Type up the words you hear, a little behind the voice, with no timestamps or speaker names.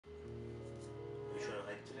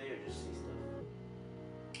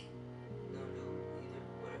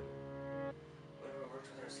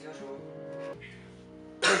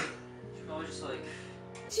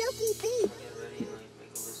Chuki Beats.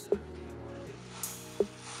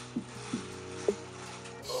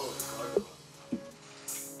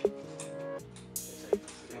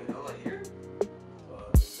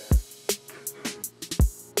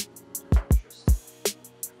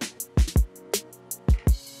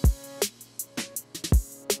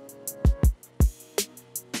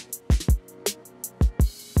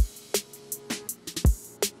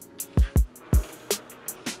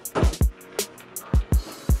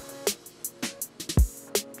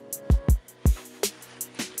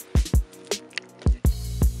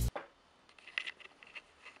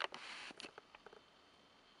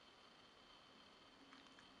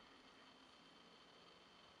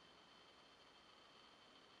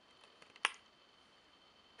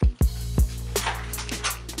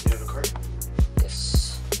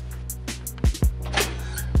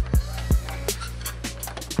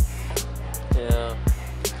 Yeah.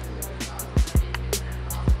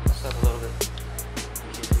 Let's have a little bit.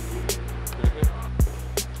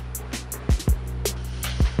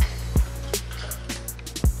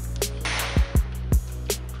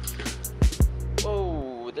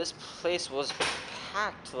 Whoa, this place was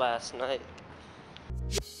packed last night.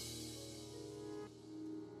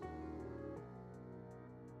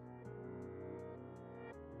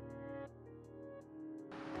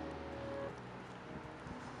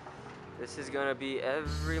 This is gonna be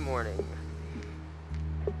every morning.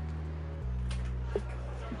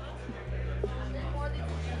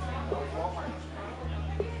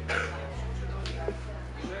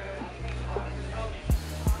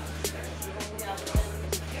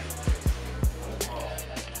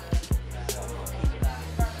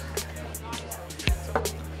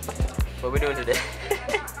 What are we doing today?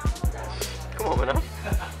 Come on, man.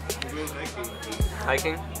 We're going hiking.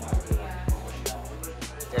 Hiking?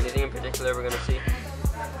 Anything in particular we're gonna see?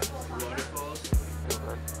 Waterfalls,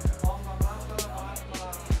 Okay.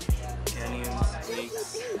 canyons,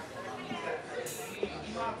 lakes.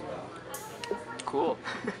 Cool.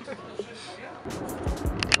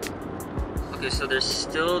 Okay, so there's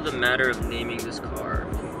still the matter of naming this car.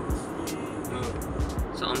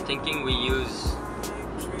 So I'm thinking we use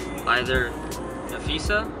either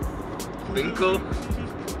Nafisa, Winkle,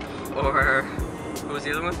 or who was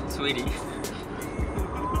the other one? Sweetie.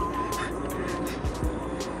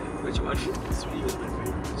 Which one? Sweet is my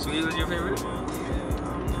favorite. Sweetie was your favorite?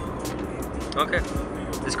 Okay.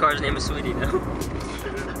 This car's name is Sweetie now.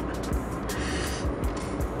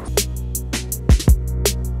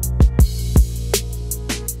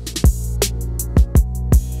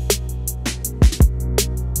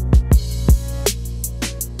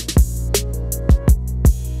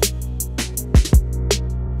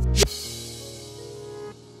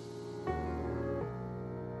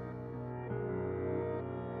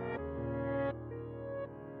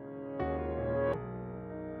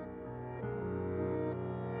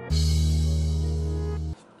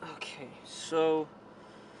 So,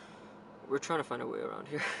 we're trying to find a way around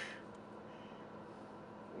here.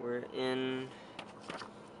 We're in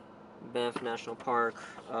Banff National Park.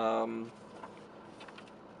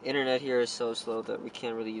 Internet here is so slow that we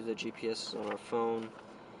can't really use the GPS on our phone.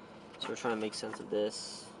 So we're trying to make sense of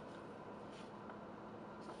this.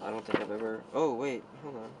 I don't think I've ever... Oh, wait,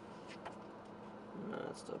 hold on. No,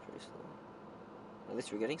 it's still pretty slow. At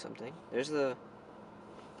least we're getting something. There's that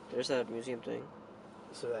museum thing.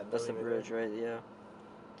 So That's the bridge, right? Yeah.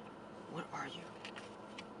 What are you?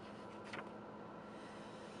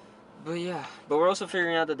 But yeah, but we're also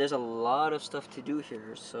figuring out that there's a lot of stuff to do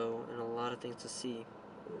here, so, and a lot of things to see.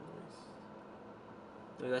 Very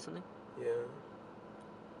nice. You got something? Yeah.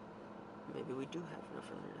 Maybe we do have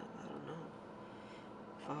enough internet. I don't know.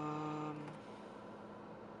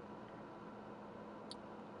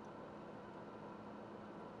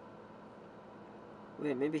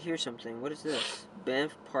 Wait, maybe here's something. What is this?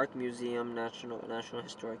 Banff Park Museum National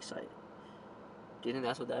Historic Site. Do you think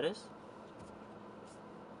that's what that is?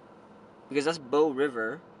 Because that's Bow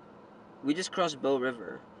River. We just crossed Bow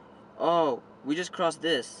River. Oh, we just crossed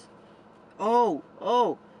this. Oh,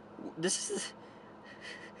 this is...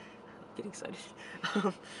 I'm getting excited.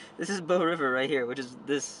 This is Bow River right here, which is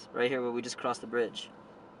this right here where we just crossed the bridge.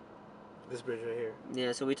 This bridge right here.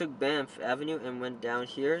 Yeah, so we took Banff Avenue and went down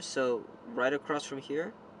here. So right across from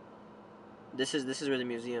here, this is where the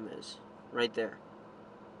museum is, right there.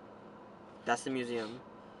 That's the museum.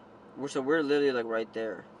 We're literally like right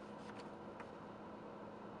there.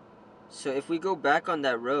 So if we go back on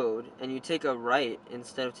that road and you take a right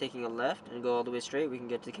instead of taking a left and go all the way straight, we can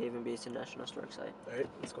get to Cave and Basin National Historic Site. All right,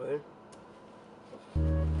 let's go there.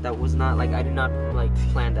 That was not like I did not like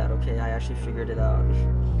plan that. Okay, I actually figured it out.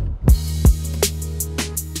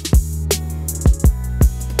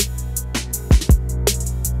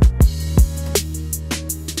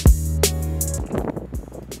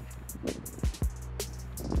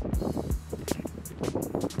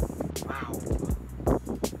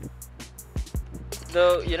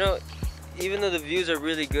 So, you know, even though the views are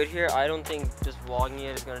really good here, I don't think just vlogging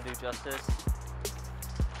it is gonna do justice.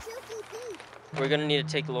 We're gonna need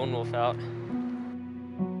to take Lone Wolf out.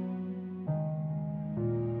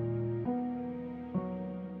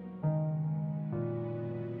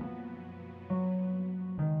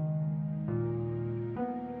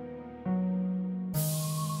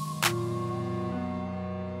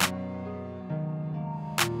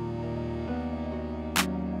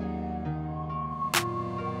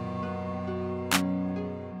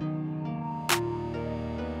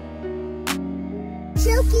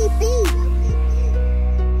 Chuki Beats.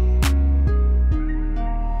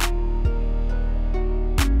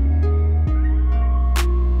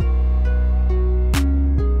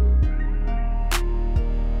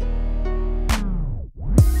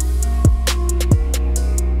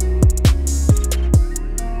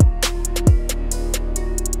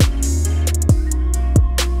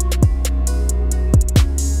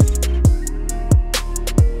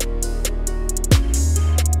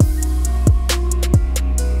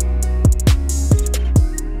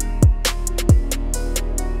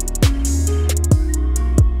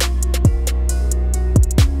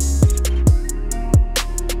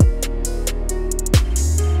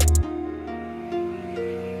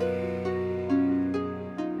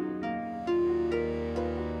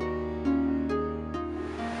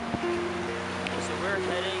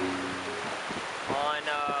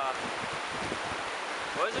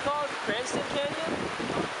 What is it called? Cranston Canyon?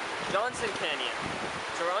 Johnson Canyon.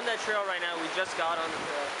 So we're on that trail right now. We just got on the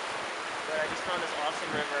trail. But I just found this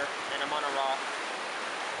awesome river and I'm on a rock.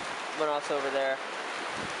 Runoff's over there.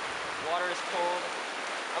 Water is cold.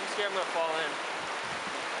 I'm scared I'm gonna fall in.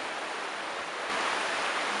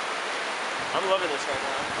 I'm loving this right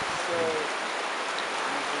now. So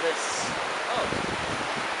this. Oh.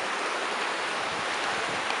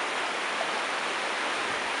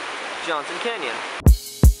 Johnson Canyon.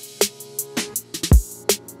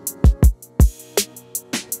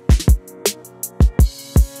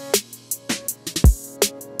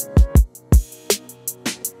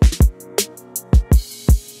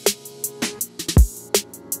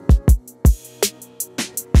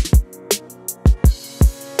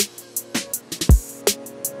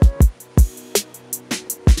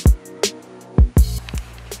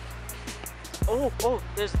 Oh,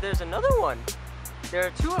 there's another one. There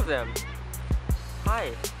are two of them.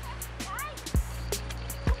 Hi.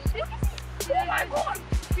 Oh my god!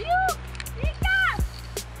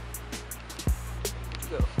 Let's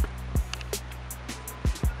go.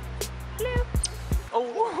 Hello. Oh,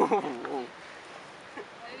 whoa.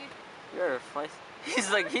 You're a feisty.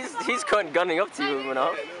 He's like, he's gunning up to you,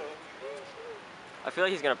 Manaf. I feel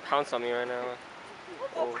like he's gonna pounce on me right now.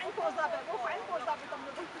 Oh.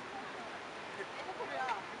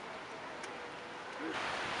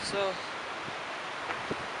 So, I'm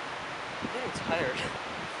getting tired.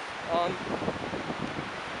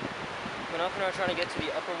 Manaf and I are trying to get to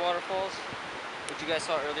the upper waterfalls, which you guys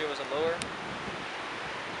saw earlier was a lower.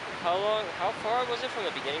 How far was it from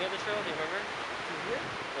the beginning of the trail? Do you remember?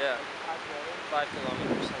 Yeah. 5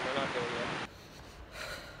 kilometers, and we're not going yet.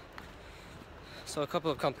 So a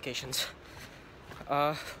couple of complications.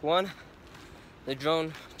 One, the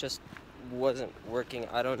drone just wasn't working.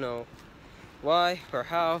 I don't know why or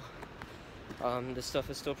how. This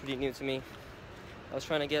stuff is still pretty new to me. I was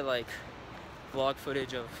trying to get like vlog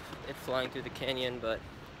footage of it flying through the canyon, but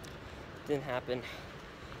it didn't happen.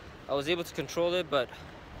 I was able to control it, but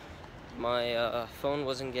my phone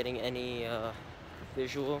wasn't getting any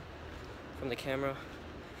visual from the camera.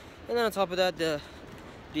 And then on top of that, the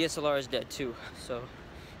DSLR is dead too, so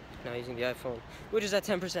now using the iPhone, which is at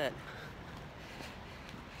 10%. And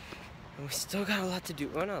we still got a lot to do.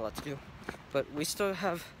 Well, not a lot to do, but we still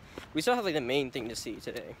have like the main thing to see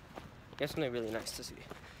today. We have something really nice to see.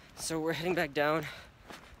 So we're heading back down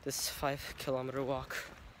this 5 kilometer walk,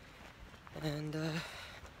 and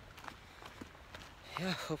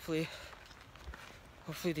yeah, hopefully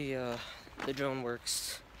the drone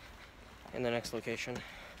works in the next location.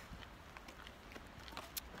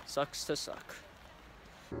 Sucks to suck.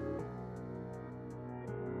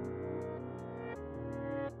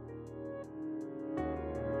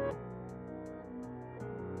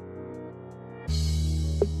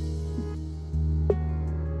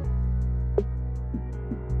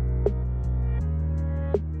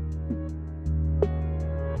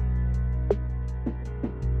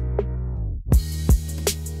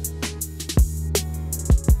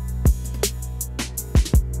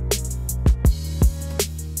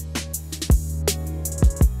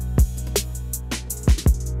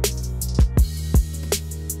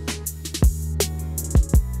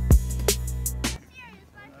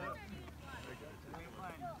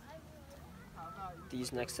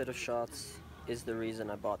 These next set of shots is the reason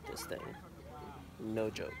I bought this thing. No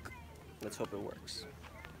joke. Let's hope it works.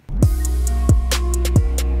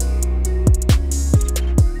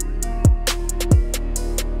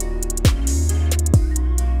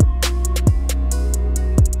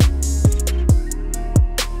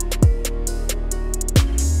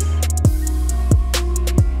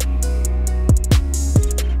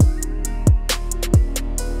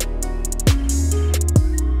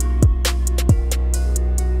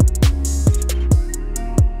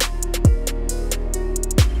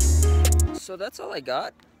 So that's all I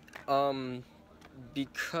got,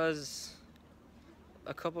 because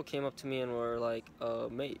a couple came up to me and were like,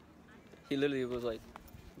 mate, he literally was like,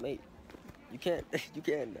 mate, you can't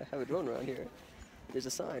have a drone around here. There's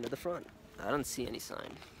a sign at the front. I don't see any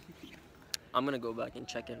sign. I'm gonna go back and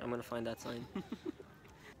check it. I'm gonna find that sign.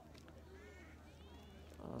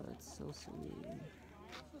 Oh, it's so serene.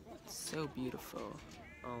 It's so beautiful.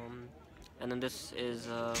 And then this is,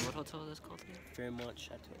 what hotel is this called again? Fairmont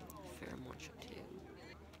Chateau. Fairmont Chateau.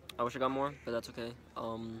 I wish I got more, but that's okay.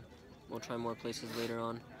 We'll try more places later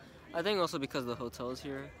on. I think also because the hotel is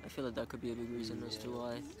here, I feel like that could be a big reason as to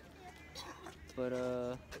why.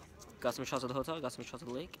 But, got some shots of the hotel, got some shots of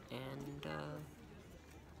the lake, and,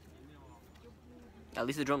 at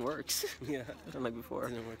least the drone works. Yeah. Unlike before.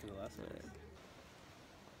 It didn't work in the last one.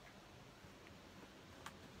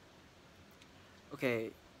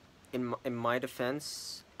 Okay, in my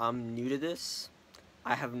defense, I'm new to this.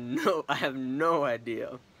 I have no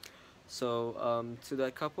idea. So to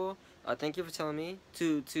that couple, thank you for telling me.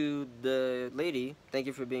 To the lady, thank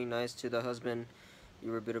you for being nice. To the husband,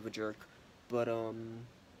 you were a bit of a jerk. But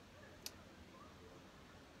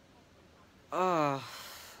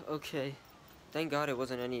okay. Thank God it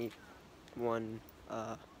wasn't anyone,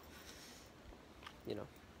 you know,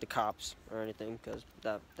 the cops or anything, because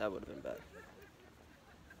that would have been bad.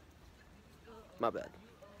 My bad.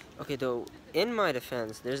 Okay, though, in my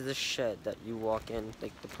defense, there's this shed that you walk in,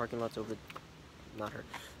 like the parking lot's over, not her,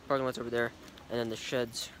 parking lot's over there, and then the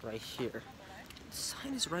shed's right here. The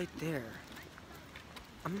sign is right there.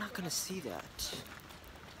 I'm not gonna see that.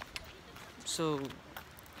 So,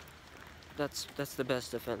 that's the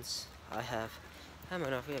best defense I have. Hi,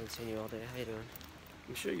 Manoff, we haven't seen you all day. How you doing?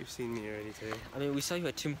 I'm sure you've seen me already today. I mean, we saw you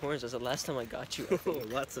at Tim Hortons. That's the last time I got you.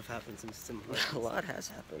 Lots have happened since Tim Hortons. A lot has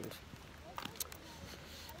happened.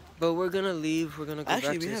 But we're gonna leave. We're gonna go back to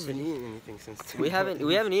the we city. haven't eaten anything since Tim We haven't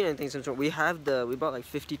Hortons. eaten anything since we bought like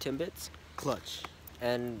 50 Timbits, Clutch.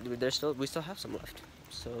 and we still have some left.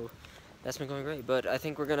 So that's been going great. But I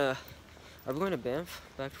think are we going to Banff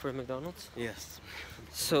back for McDonald's? Yes.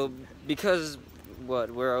 So because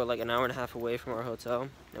we're like an hour and a half away from our hotel,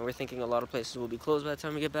 and we're thinking a lot of places will be closed by the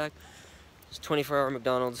time we get back. It's 24-hour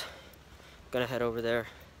McDonald's. Gonna head over there,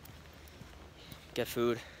 get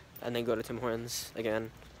food, and then go to Tim Hortons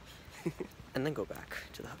again. And then go back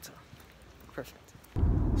to the hotel. Perfect.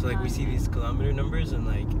 So like we see these kilometer numbers and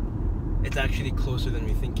like it's actually closer than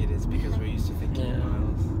we think it is because we're used to thinking in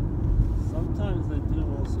miles. Sometimes they do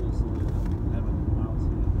also say 11 miles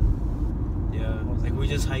here. Yeah. Like we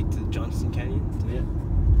just hiked to Johnston Canyon today. Yeah.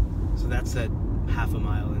 So that's at half a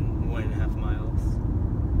mile and 1.5 miles.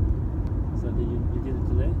 So you did it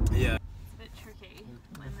today? Yeah. It's a bit tricky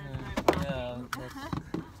when there's no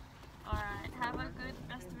parking. Alright, have a good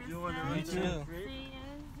rest of your stay. You too. See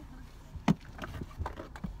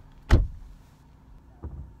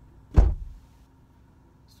you.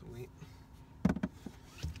 Sweet.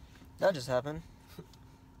 That just happened.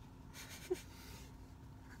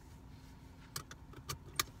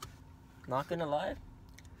 Not gonna lie,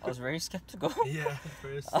 I was very skeptical. Yeah.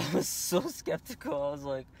 First. I was so skeptical. I was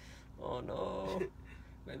like, oh no,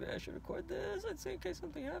 maybe I should record this. I'd say in case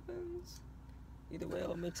something happens. Either way,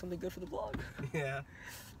 I'll make something good for the vlog. Yeah.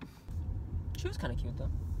 She was kind of cute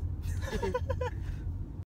though.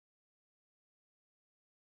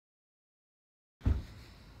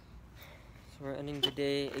 So we're ending the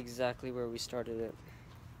day exactly where we started it.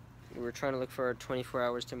 We were trying to look for our 24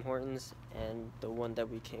 hours Tim Hortons, and the one that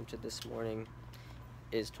we came to this morning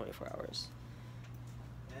is 24 hours.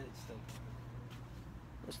 And it's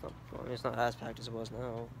still. It's not as packed as it was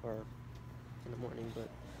now, or in the morning, but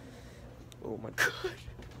oh my god.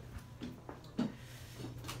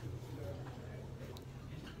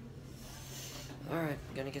 Alright,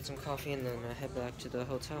 gonna get some coffee and then head back to the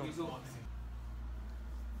hotel.